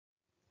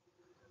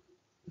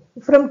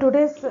From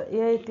today's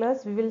AI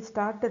class, we will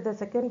start the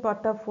second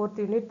part of fourth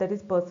unit, that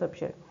is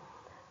perception.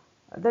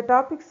 The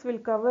topics will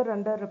cover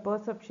under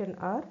perception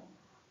are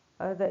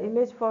the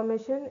image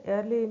formation,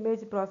 early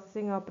image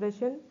processing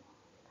operation,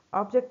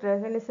 object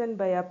recognition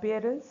by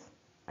appearance,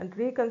 and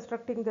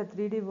reconstructing the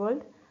 3D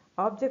world,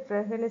 object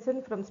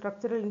recognition from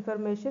structural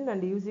information,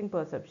 and using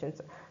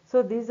perceptions.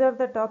 So these are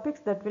the topics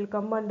that will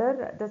come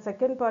under the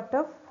second part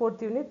of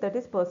fourth unit, that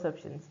is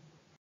perceptions.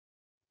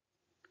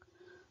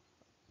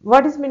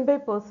 What is meant by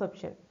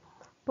perception?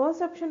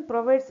 Perception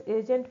provides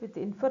agent with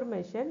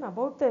information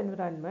about the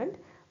environment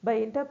by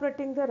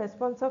interpreting the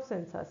response of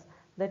sensors.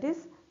 That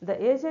is,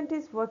 the agent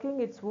is working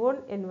its own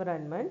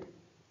environment,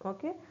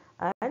 okay,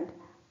 and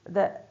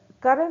the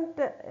current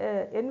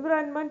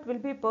environment will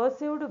be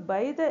perceived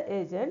by the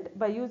agent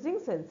by using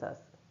sensors.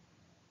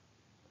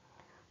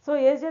 So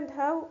agent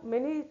have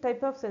many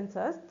type of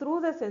sensors.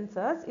 Through the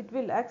sensors, it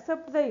will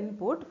accept the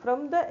input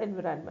from the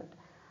environment.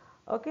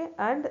 Okay,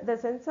 and the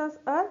sensors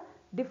are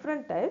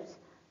different types.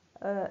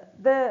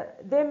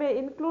 They may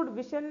include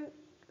vision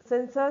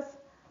sensors,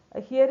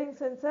 hearing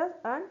sensors,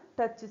 and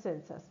touch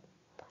sensors.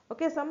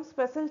 Okay, some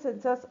special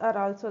sensors are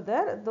also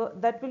there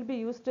that will be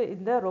used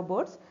in the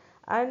robots,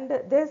 and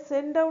they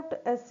send out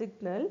a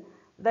signal,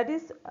 that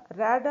is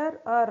radar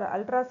or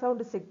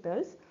ultrasound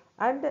signals,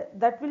 and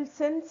that will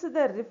sense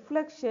the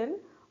reflection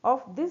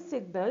of these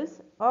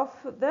signals of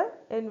the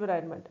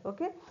environment.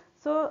 Okay,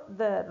 so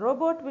the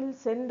robot will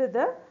send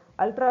the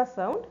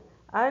ultrasound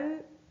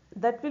and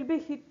that will be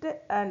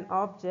hit an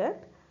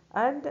object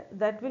and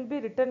that will be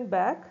returned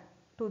back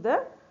to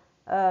the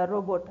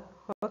robot.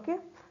 Okay,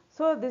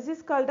 so this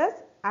is called as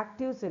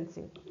active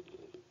sensing.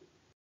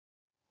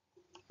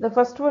 The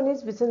first one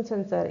is vision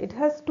sensor. It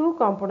has two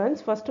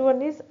components. First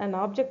one is an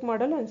object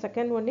model and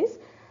second one is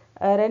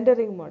a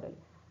rendering model.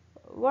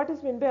 What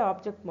is meant by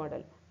object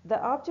model?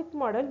 The object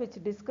model which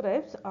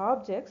describes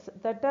objects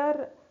that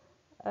are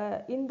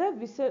in the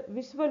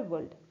visual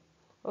world.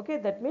 Okay,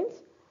 that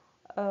means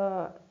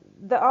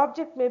the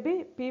object may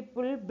be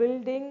people,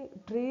 building,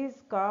 trees,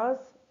 cars,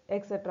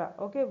 etc.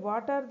 Okay,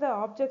 what are the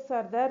objects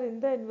are there in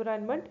the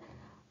environment,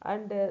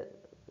 and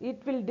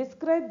it will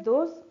describe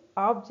those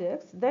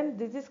objects, then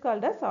this is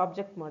called as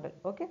object model.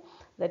 Okay,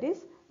 that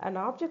is, an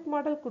object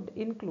model could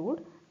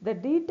include the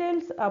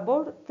details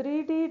about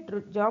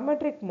 3D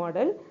geometric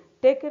model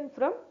taken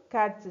from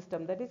CAD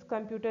system, that is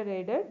computer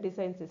aided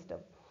design system.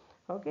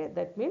 Okay,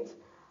 that means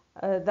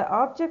the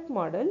object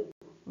model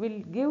will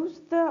gives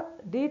the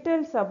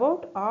details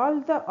about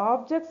all the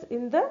objects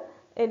in the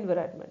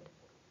environment.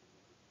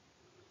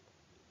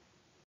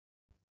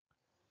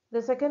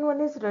 The second one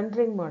is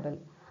rendering model.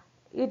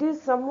 It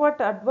is somewhat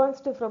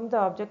advanced from the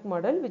object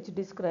model, which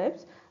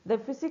describes the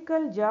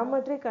physical,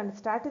 geometric and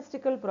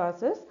statistical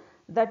process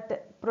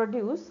that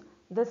produce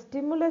the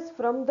stimulus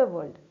from the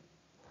world.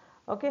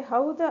 Okay,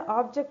 how the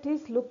object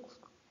is looks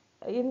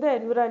in the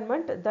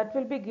environment, that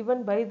will be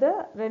given by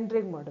the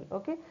rendering model.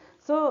 Okay,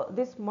 so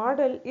this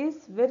model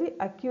is very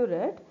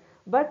accurate,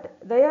 but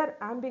they are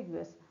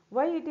ambiguous.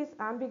 Why it is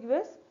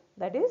ambiguous?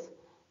 That is,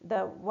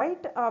 the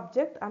white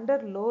object under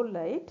low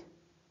light,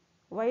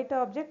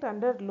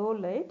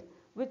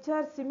 which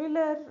are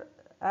similar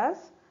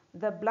as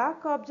the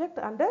black object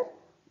under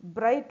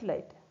bright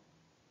light.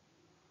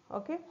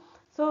 Okay,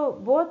 so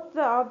both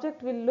the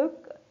object will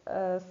look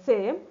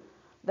same.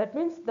 That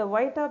means the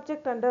white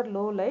object under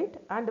low light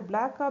and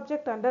black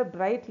object under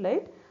bright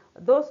light,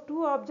 those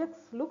two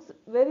objects looks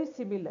very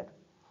similar.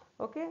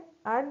 Okay,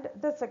 and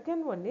the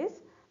second one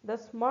is the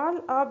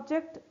small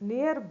object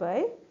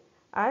nearby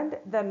and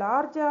the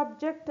large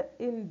object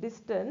in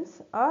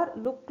distance are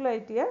look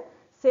like a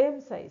same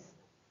size.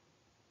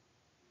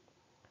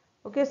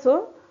 Okay,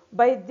 so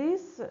by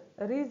these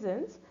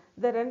reasons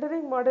the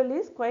rendering model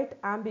is quite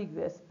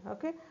ambiguous.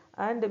 Okay,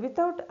 and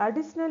without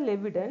additional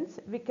evidence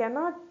we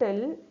cannot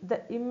tell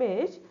the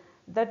image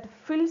that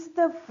fills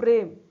the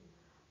frame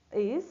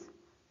is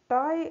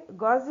toy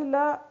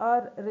Godzilla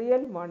or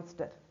real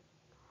monster.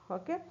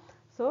 Okay,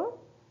 so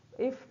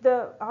if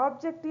the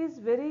object is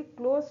very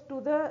close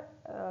to the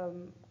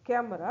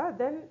camera,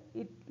 then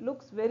it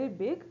looks very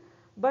big,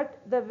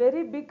 but the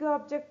very big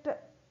object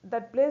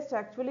that placed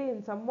actually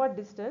in somewhat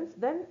distance,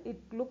 then it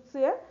looks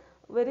a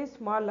very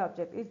small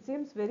object, it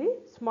seems very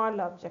small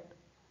object.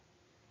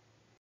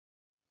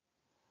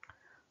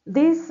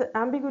 This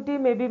ambiguity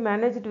may be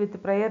managed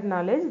with prior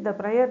knowledge. The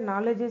prior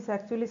knowledge is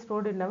actually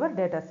stored in our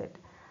data set.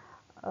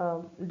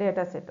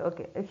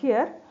 Okay,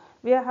 here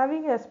we are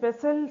having a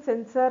special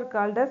sensor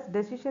called as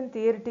decision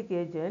theoretic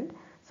agent.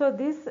 So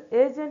this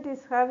agent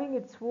is having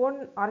its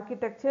own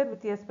architecture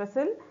with a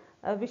special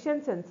vision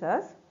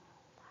sensors,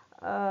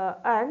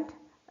 and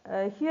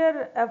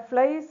here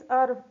flies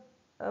are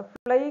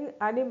flying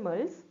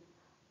animals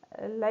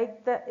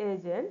like the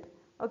agent,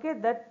 okay,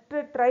 that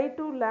try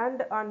to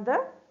land on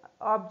the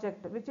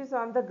object which is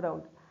on the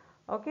ground.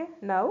 Okay,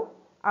 now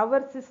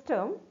our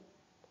system,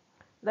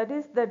 that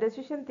is the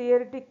decision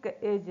theoretic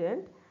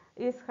agent,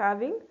 is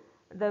having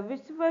the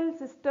visual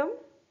system.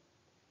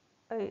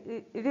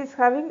 It is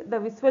having the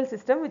visual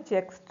system which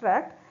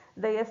extract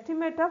the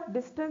estimate of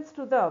distance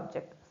to the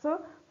object.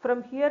 So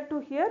from here to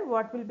here,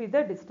 what will be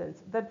the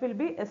distance? That will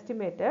be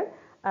estimated,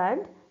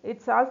 and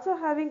it's also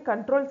having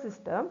control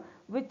system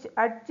which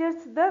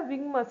adjusts the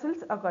wing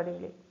muscles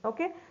accordingly.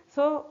 Okay,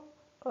 so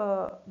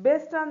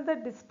based on the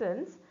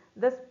distance,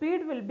 the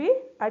speed will be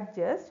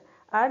adjusted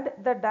and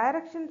the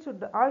direction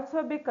should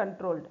also be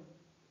controlled.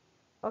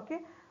 Okay,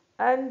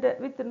 and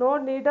with no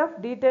need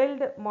of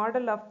detailed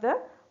model of the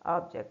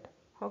object.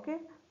 Okay,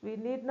 we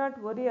need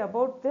not worry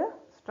about the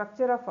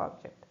structure of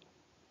object.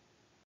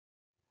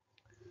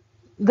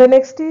 The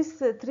next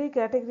is three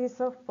categories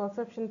of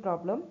perception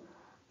problem.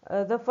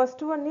 The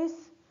first one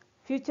is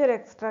feature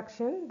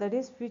extraction, that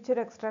is feature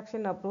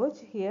extraction approach.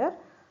 Here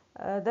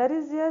there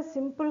is a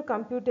simple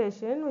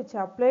computation which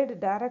applied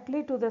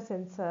directly to the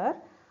sensor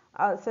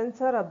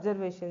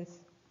observations.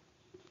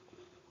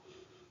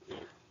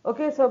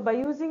 Okay, so by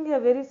using a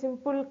very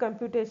simple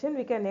computation,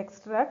 we can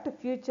extract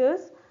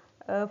features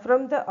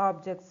from the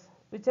objects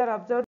which are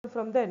observed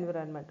from the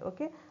environment.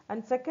 Okay,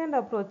 and second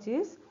approach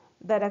is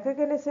the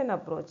recognition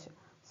approach.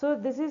 So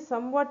this is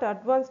somewhat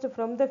advanced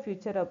from the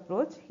feature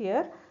approach.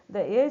 Here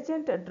the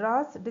agent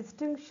draws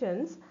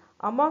distinctions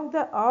among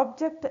the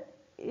object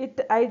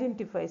it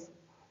identifies.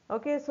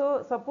 Okay,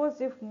 so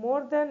suppose if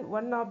more than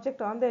one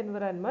object on the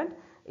environment,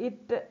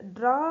 it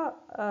draw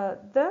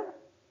the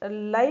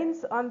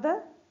lines on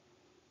the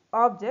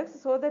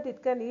objects so that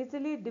it can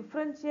easily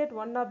differentiate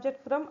one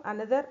object from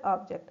another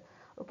object.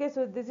 Okay,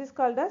 so this is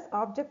called as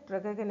object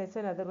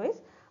recognition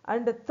otherwise.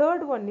 And the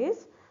third one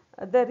is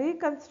the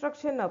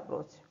reconstruction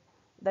approach.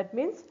 That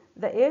means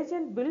the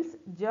agent builds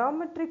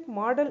geometric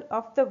model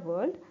of the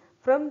world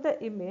from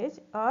the image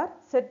or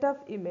set of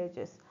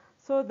images.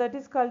 So that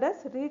is called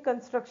as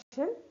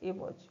reconstruction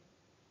image.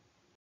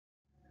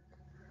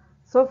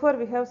 So far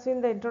we have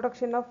seen the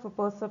introduction of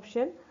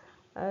perception,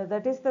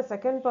 that is the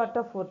second part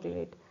of fourth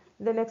unit.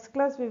 In the next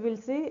class we will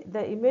see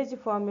the image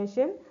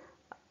formation.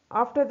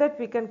 After that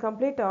we can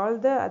complete all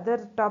the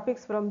other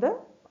topics from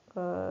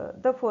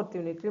the fourth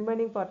unit,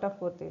 remaining part of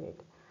fourth unit.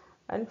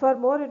 And for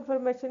more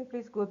information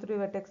please go through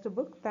your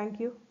textbook. Thank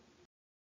you.